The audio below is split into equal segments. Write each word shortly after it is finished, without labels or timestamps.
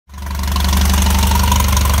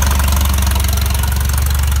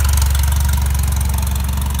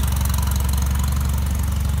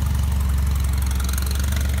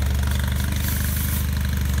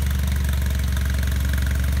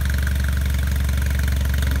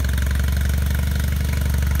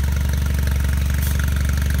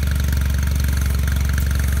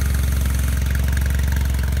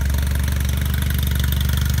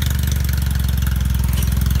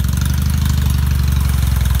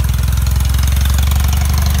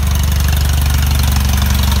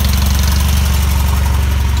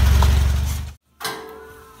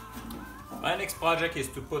project is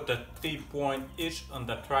to put a 3-point hitch on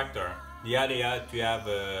the tractor. The idea to have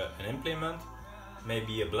an implement,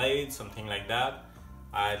 maybe a blade, something like that.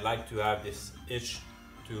 I'd like to have this hitch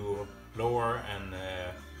to lower and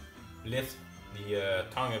lift the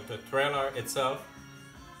tongue of the trailer itself.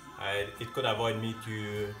 It could avoid me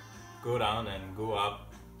to go down and go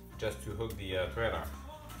up just to hook the trailer.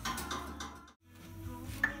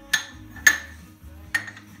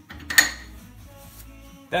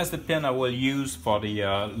 That's the pin I will use for the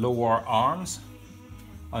lower arms.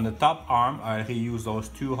 On the top arm, I reuse those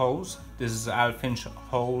 2 holes. This is half-inch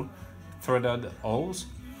hole, threaded holes.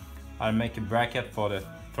 I'll make a bracket for the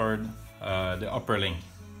third, the upper link.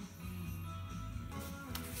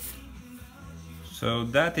 So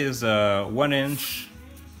that is 1 inch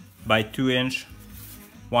by 2 inch,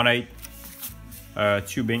 1/8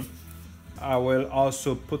 tubing. I will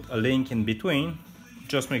also put a link in between.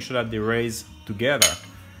 Just make sure that they raise together.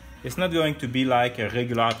 It's not going to be like a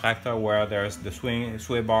regular tractor where there's the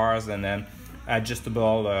sway bars and then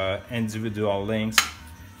adjustable individual links.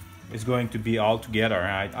 It's going to be all together.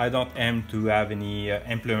 I don't aim to have any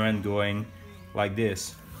implement going like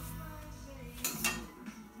this.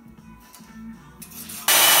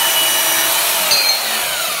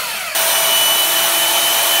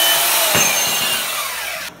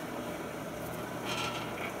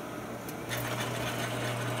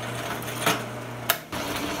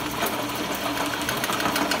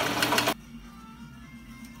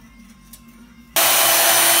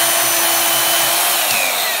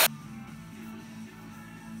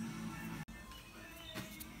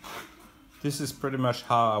 This is pretty much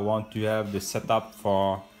how I want to have the setup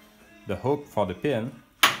for the hook for the pin.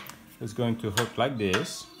 It's going to hook like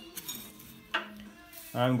this.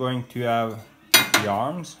 I'm going to have the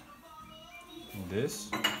arms like this.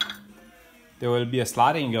 There will be a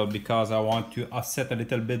sliding angle because I want to offset a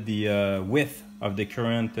little bit the width of the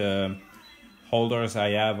current holders I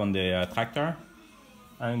have on the tractor.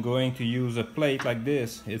 I'm going to use a plate like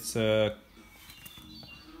this. It's a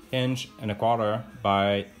 1.25 inch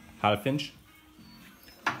by 1/2 inch.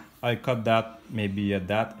 I cut that maybe at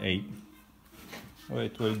that 8.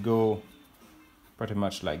 It will go pretty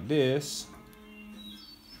much like this.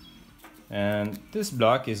 And this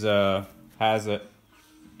block is has a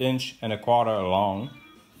 1.25 inch long,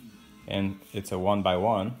 and it's a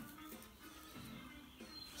 1x1.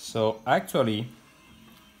 So actually,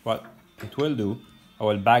 what it will do, I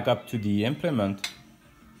will back up to the implement,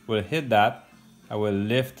 will hit that, I will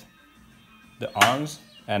lift the arms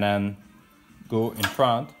and then go in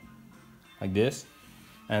front like this.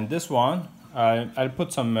 And this one, I'll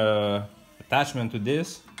put some attachment to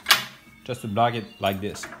this just to block it like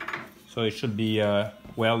this. So it should be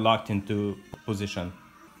well locked into position.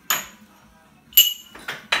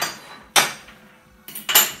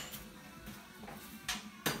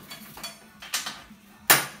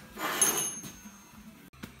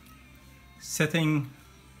 Setting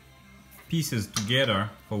pieces together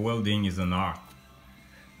for welding is an art.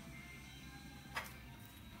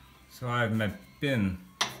 So I have my pin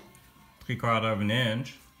 3/4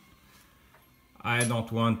 inch. I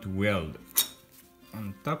don't want to weld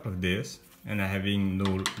on top of this and having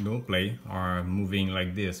no play or moving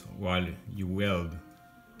like this while you weld.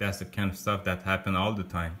 That's the kind of stuff that happens all the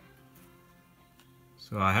time.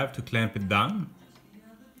 So I have to clamp it down,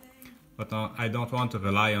 but I don't want to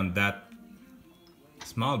rely on that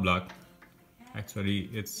small block. Actually,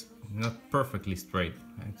 it's not perfectly straight.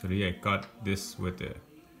 Actually, I cut this with a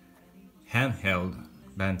handheld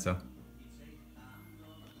bandsaw.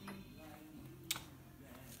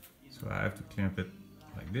 So I have to clamp it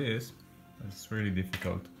like this. It's really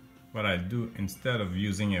difficult. What I do, instead of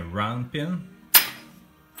using a round pin,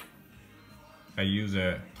 I use a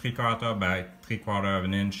 3/4 by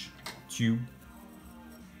 3/4 inch tube.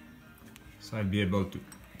 So I'll be able to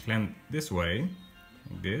clamp this way,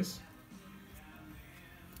 like this.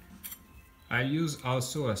 I use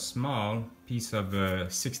also a small piece of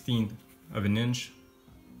 1/16 of an inch,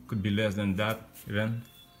 could be less than that even,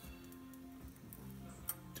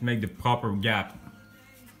 to make the proper gap.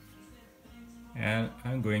 And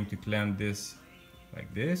I'm going to clamp this like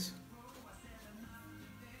this,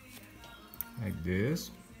 like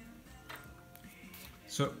this.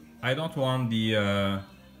 So I don't want the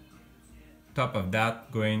top of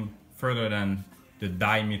that going further than the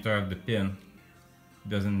diameter of the pin. It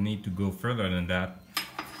doesn't need to go further than that.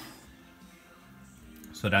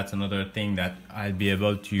 So that's another thing that I'll be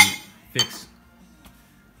able to fix.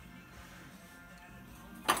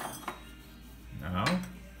 Now,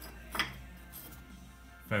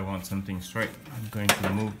 if I want something straight, I'm going to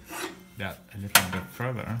move that a little bit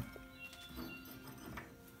further.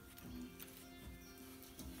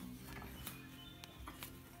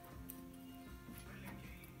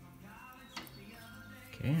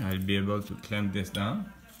 Okay, I'll be able to clamp this down.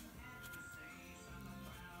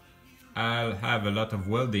 I'll have a lot of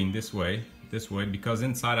welding this way because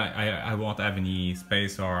inside I won't have any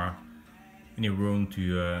space or any room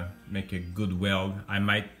to make a good weld. I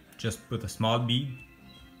might just put a small bead,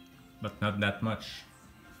 but not that much.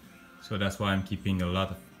 So that's why I'm keeping a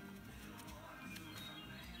lot of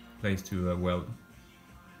place to weld.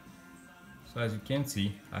 So as you can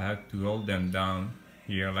see, I have to hold them down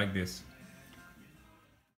here like this.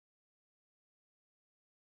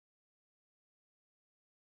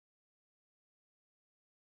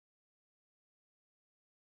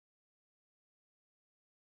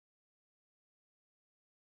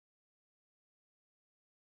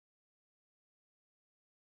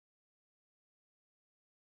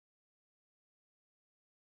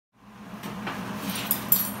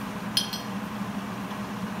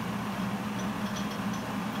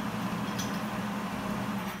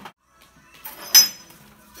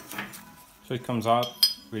 So it comes out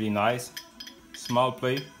really nice. Small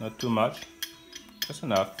plate, not too much, just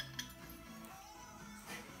enough.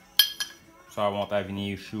 So I won't have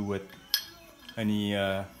any issue with any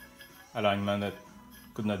alignment that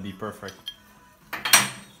could not be perfect.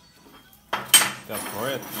 That's for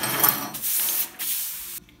it.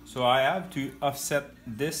 So I have to offset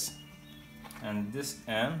this and this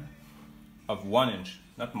end of 1 inch,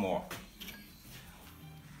 not more.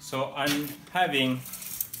 So I'm having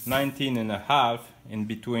 19.5 in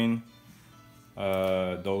between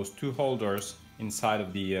those two holders inside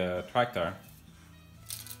of the tractor,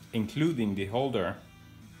 including the holder.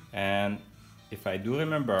 And if I do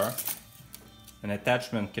remember, an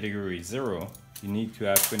attachment category 0, you need to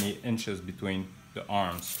have 20 inches between the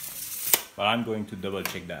arms, but I'm going to double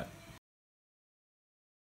check that.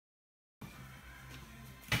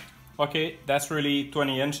 Okay, that's really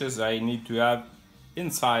 20 inches I need to have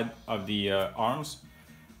inside of the arms.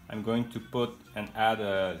 I'm going to put and add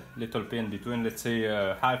a little pin between, let's say,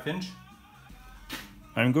 a ½ inch.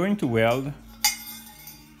 I'm going to weld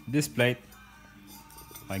this plate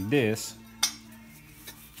like this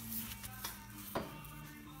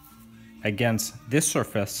against this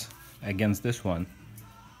surface, against this one.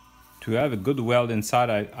 To have a good weld inside,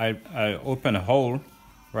 I open a hole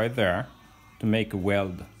right there to make a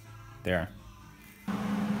weld there.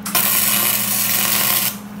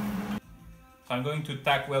 I'm going to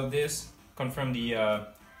tack weld this, confirm the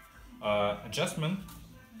adjustment.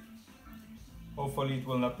 Hopefully it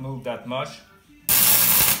will not move that much.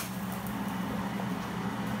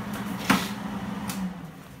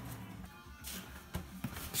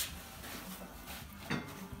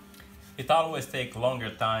 It always takes longer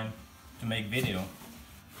time to make video,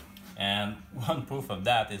 and one proof of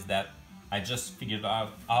that is that I just figured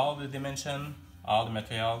out all the dimension, all the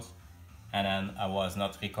materials, and then I was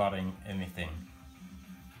not recording anything.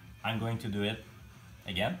 I'm going to do it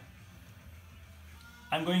again.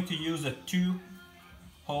 I'm going to use the 2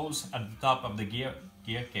 holes at the top of the gear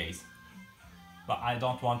case, but I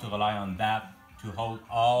don't want to rely on that to hold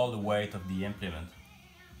all the weight of the implement.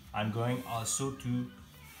 I'm going also to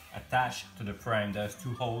attach to the frame. There's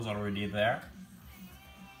 2 holes already there.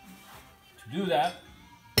 To do that,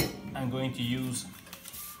 I'm going to use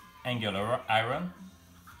angular iron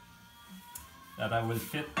that I will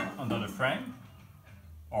fit under the frame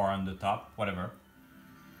or on the top, whatever,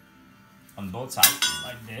 on both sides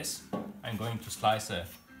like this. I'm going to slice a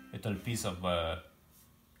little piece of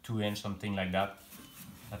 2 inch, something like that,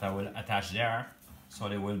 that I will attach there, so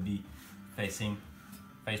they will be facing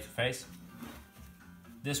face to face.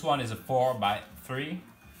 This one is a 4x3.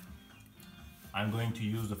 I'm going to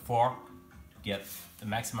use the 4 to get the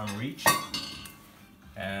maximum reach,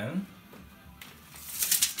 and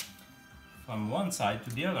from one side to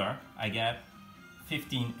the other I get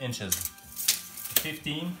 15 inches.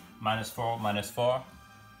 15 minus 4 minus 4,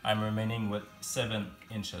 I'm remaining with 7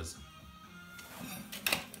 inches.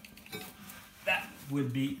 That will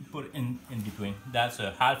be put in between. That's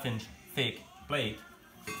a ½ inch thick plate,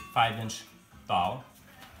 5 inch tall.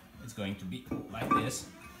 It's going to be like this,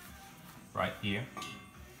 right here.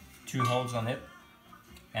 2 holes on it,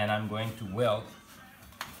 and I'm going to weld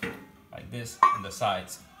like this on the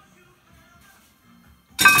sides.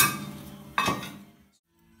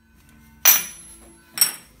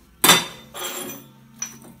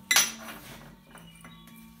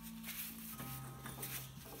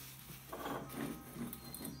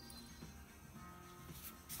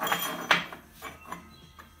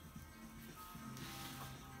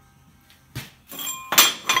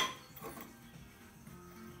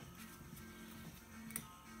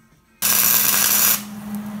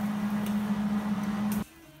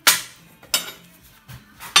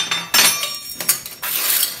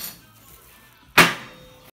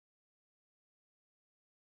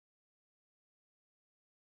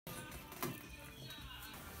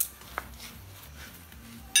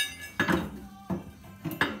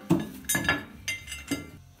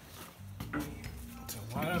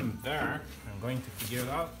 while I'm there, I'm going to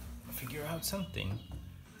figure out something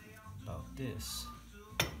about this.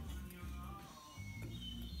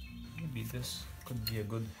 Maybe this could be a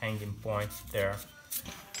good hanging point there.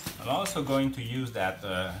 I'm also going to use that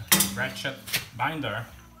ratchet binder.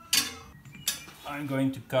 I'm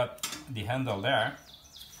going to cut the handle there.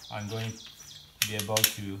 I'm going to be able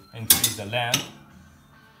to increase the length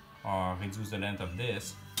or reduce the length of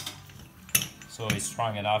this. So it's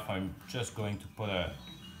strong enough. I'm just going to put a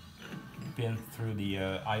pin through the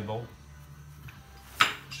eyeball.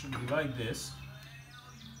 Should be like this.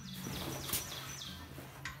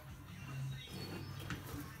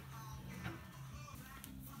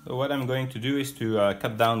 So what I'm going to do is to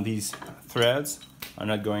cut down these threads. I'm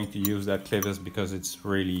not going to use that clevis because it's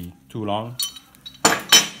really too long.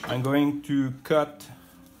 I'm going to cut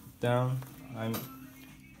down.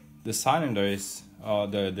 The cylinder is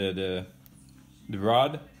the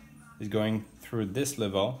rod is going through this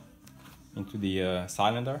level into the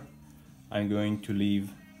cylinder. I'm going to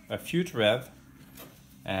leave a few threads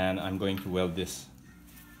and I'm going to weld this.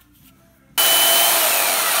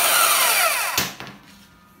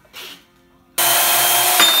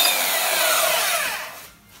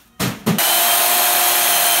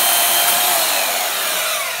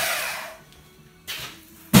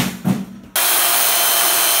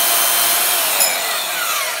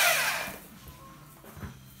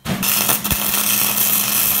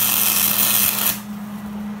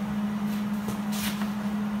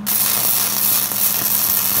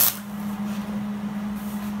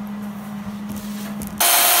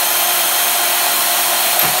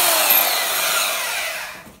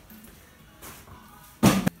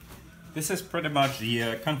 This is pretty much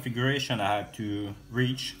the configuration I have to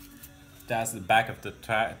reach. That's the back of the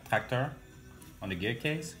tractor on the gear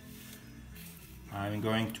case. I'm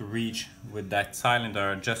going to reach with that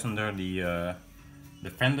cylinder just under the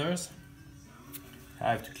fenders.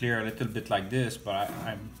 I have to clear a little bit like this, but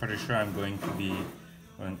I'm pretty sure I'm going to be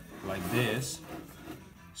going like this.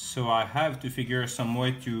 So I have to figure some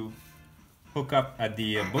way to hook up at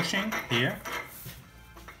the bushing here,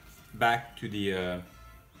 back to the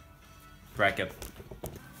bracket.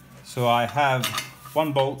 So I have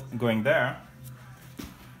one bolt going there.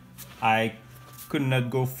 I could not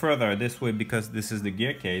go further this way because this is the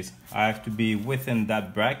gear case. I have to be within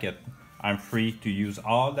that bracket. I'm free to use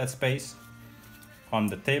all that space from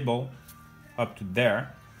the table up to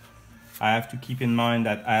there. I have to keep in mind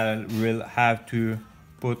that I will have to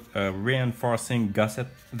put a reinforcing gusset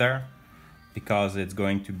there because it's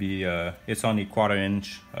going to be it's only 1/4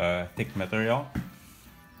 inch thick material.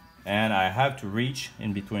 And I have to reach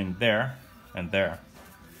in between there and there.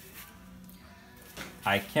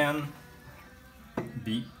 I can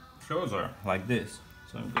be closer like this.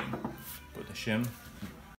 So I'm going to put a shim.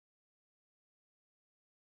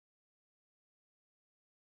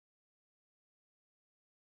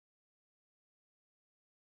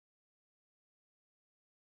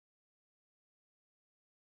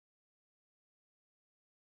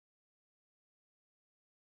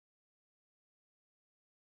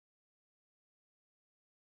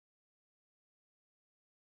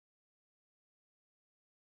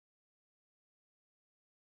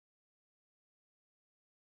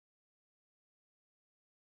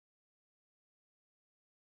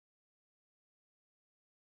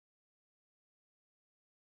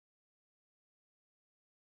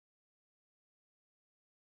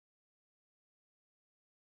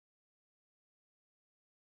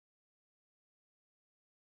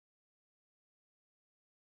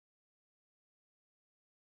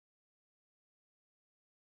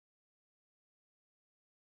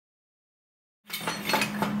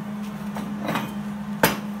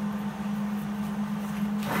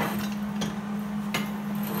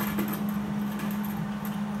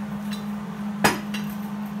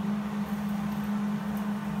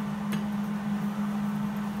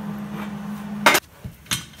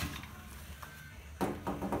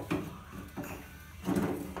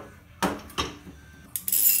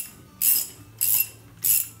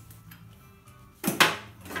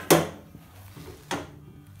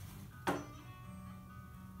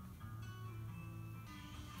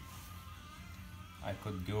 I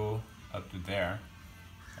could go up to there.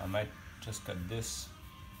 I might just cut this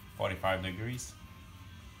 45 degrees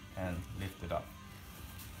and lift it up.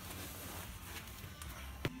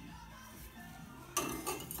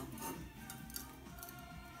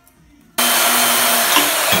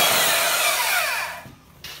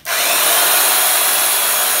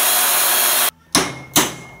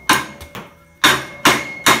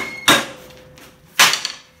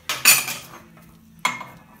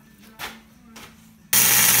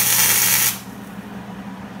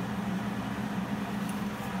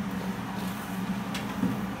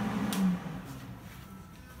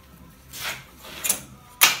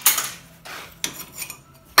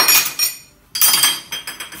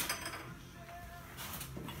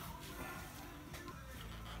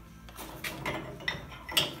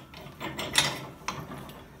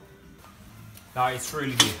 Now it's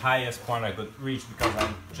really the highest point I could reach because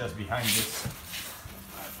I'm just behind this.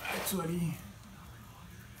 I'm actually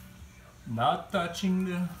not touching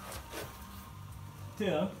the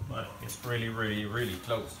tail, but it's really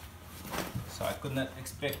close. So I could not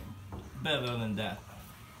expect better than that.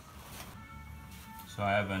 So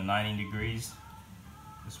I have a 90 degrees.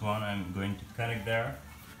 This one I'm going to connect there.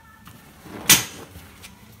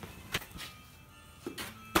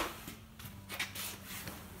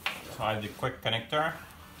 So I have the quick connector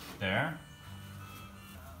there.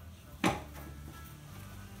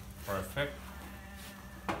 Perfect.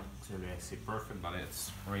 Actually I say perfect, but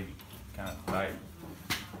it's really kind of tight.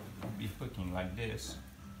 I'll be hooking like this.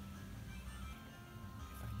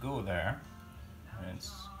 If I go there, and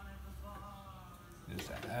it's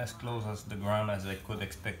as close as the ground as I could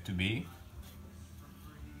expect to be.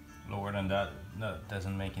 Lower than that, that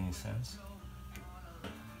doesn't make any sense.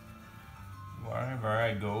 Wherever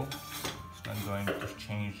I go, it's not going to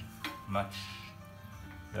change much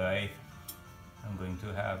the height I'm going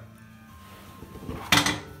to have.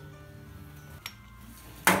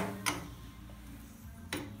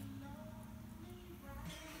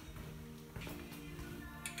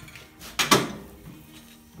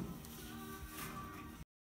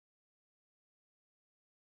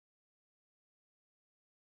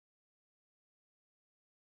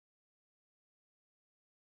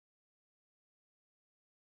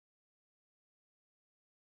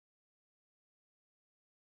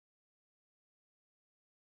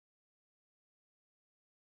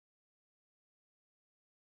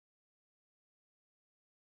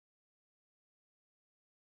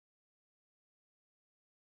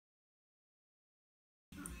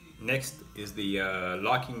 Next is the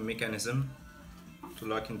locking mechanism to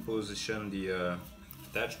lock in position the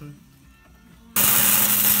attachment.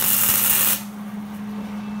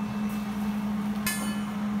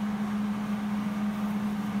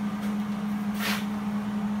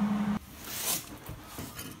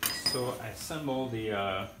 So I assemble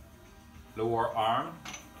the lower arm,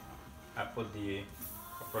 I put the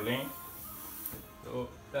upper link. So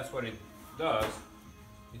that's what it does.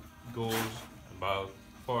 It goes about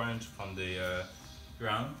 4 inches from the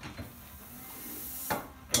ground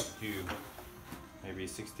up to maybe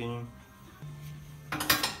 16.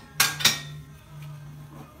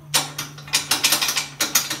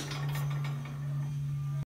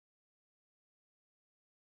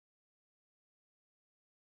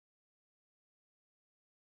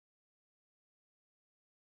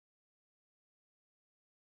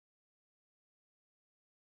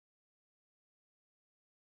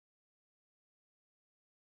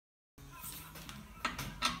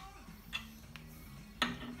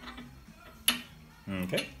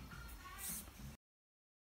 Okay.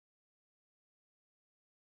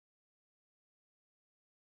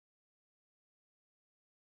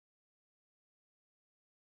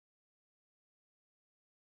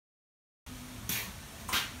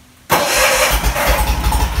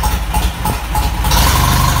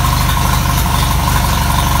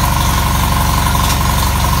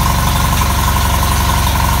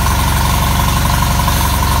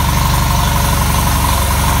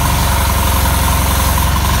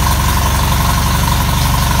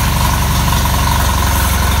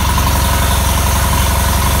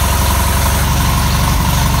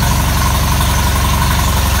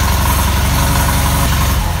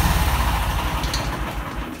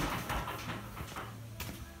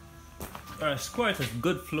 There's quite a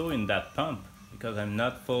good flow in that pump because I'm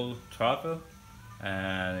not full throttle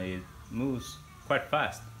and it moves quite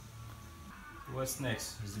fast. What's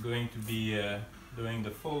next is going to be doing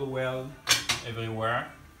the full weld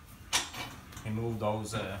everywhere. Remove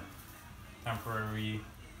those temporary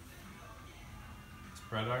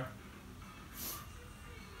spreader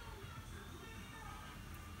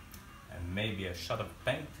and maybe a shot of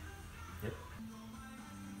paint. Yep.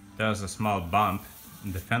 There's a small bump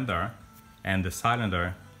in the fender and the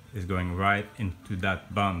cylinder is going right into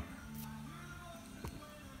that bump.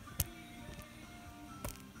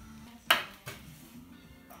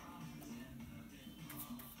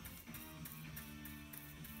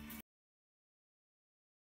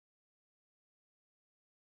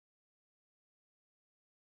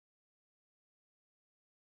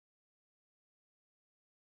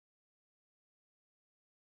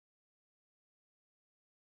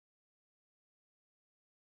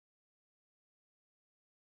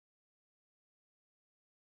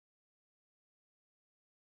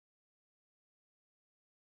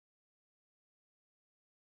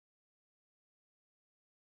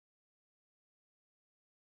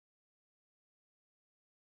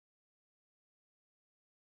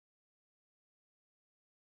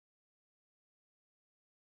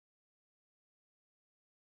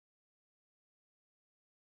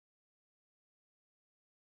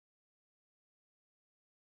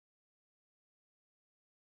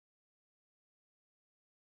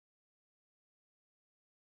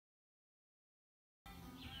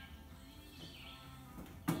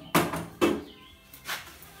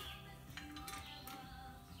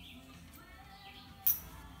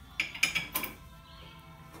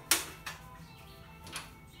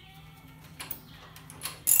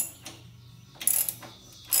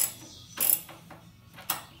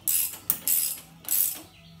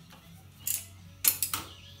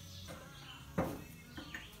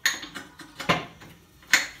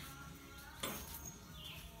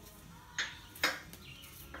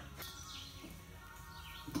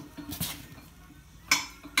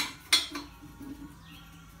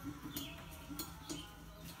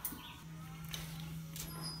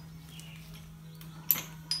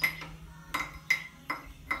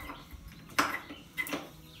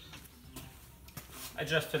 I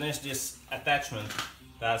just finished this attachment.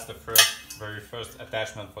 That's the very first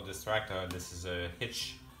attachment for this tractor. This is a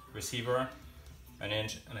Hitch receiver, 1.25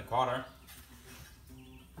 inches.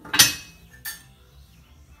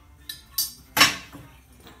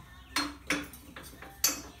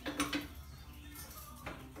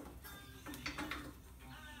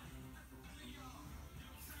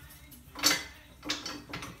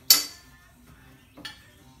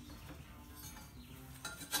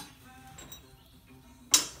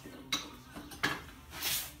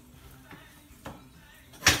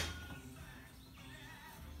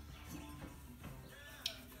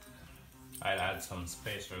 I'll add some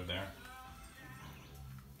spacer there.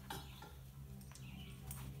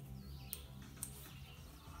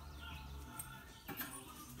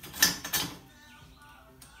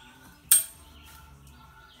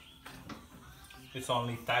 It's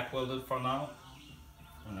only tack welded for now.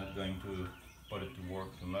 I'm not going to put it to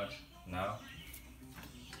work too much now.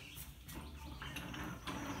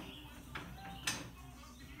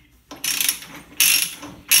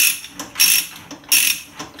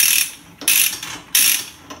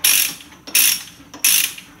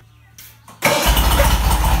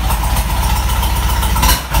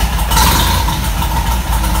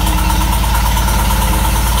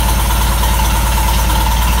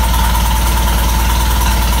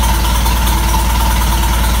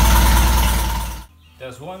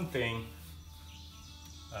 There's one thing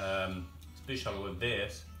special with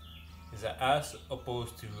this is that as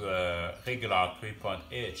opposed to a regular 3-point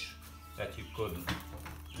hitch that you could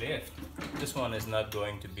lift, this one is not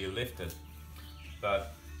going to be lifted.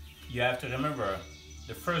 But you have to remember,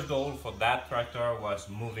 the first goal for that tractor was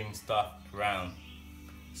moving stuff around.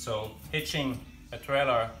 So hitching a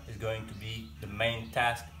trailer is going to be the main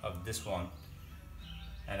task of this one.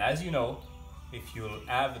 And as you know, if you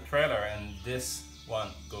have a trailer and this one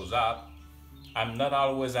goes up, I'm not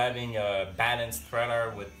always having a balanced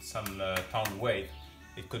trailer with some ton weight.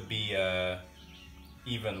 It could be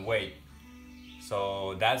even weight.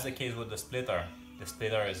 So that's the case with the splitter. The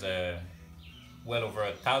splitter is well over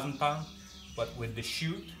 1,000 pounds, but with the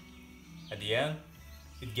chute at the end,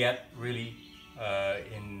 it gets really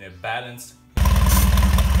in a balance